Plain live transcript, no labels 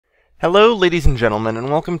Hello, ladies and gentlemen, and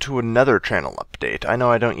welcome to another channel update. I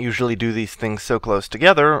know I don't usually do these things so close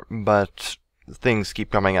together, but things keep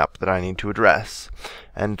coming up that I need to address.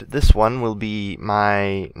 And this one will be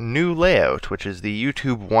my new layout, which is the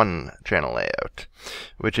YouTube 1 channel layout,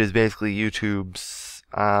 which is basically YouTube's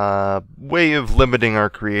way of limiting our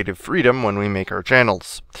creative freedom when we make our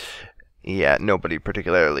channels. Yeah, nobody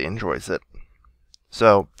particularly enjoys it.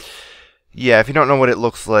 So, yeah, if you don't know what it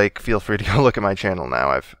looks like, feel free to go look at my channel now.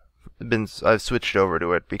 I've switched over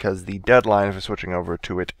to it because the deadline for switching over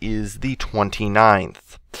to it is the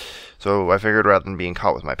 29th. So I figured rather than being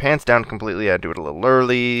caught with my pants down completely, I'd do it a little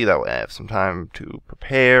early, that way I have some time to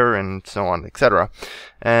prepare, and so on, etc.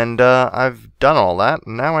 And I've done all that,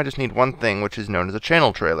 and now I just need one thing, which is known as a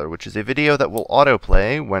channel trailer, which is a video that will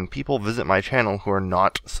autoplay when people visit my channel who are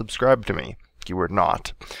not subscribed to me. Keyword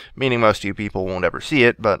not. Meaning most of you people won't ever see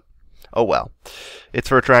it, but oh well. It's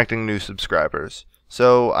for attracting new subscribers.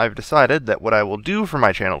 So I've decided that what I will do for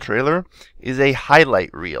my channel trailer is a highlight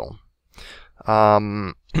reel.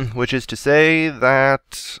 Which is to say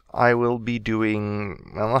that I will be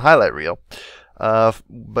doing, well, a highlight reel.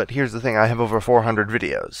 But here's the thing, I have over 400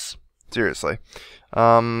 videos. Seriously.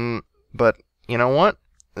 But you know what?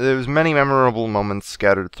 There's many memorable moments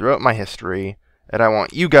scattered throughout my history, and I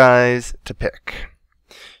want you guys to pick.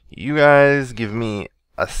 You guys give me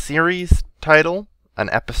a series title, an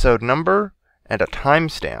episode number, and a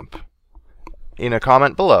timestamp in a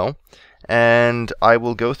comment below, and I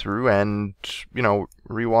will go through and, you know,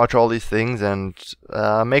 rewatch all these things and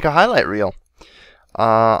make a highlight reel.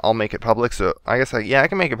 I'll make it public, so I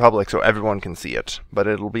can make it public so everyone can see it, but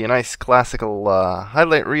it'll be a nice classical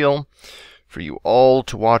highlight reel for you all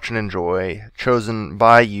to watch and enjoy, chosen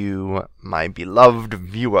by you, my beloved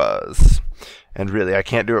viewers. And really, I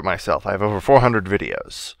can't do it myself. I have over 400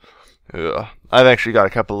 videos. Ugh. I've actually got a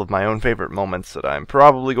couple of my own favorite moments that I'm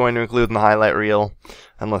probably going to include in the highlight reel,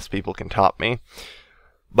 unless people can top me.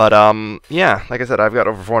 But, yeah, like I said, I've got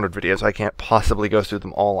over 400 videos. I can't possibly go through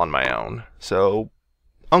them all on my own. So,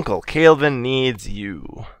 Uncle Kailvin needs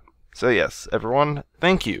you. So yes, everyone,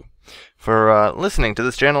 thank you for listening to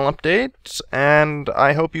this channel update, and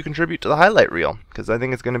I hope you contribute to the highlight reel, because I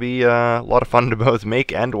think it's going to be a lot of fun to both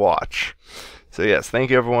make and watch. So yes, thank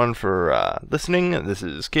you everyone for listening. This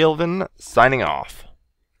is Kailvin, signing off.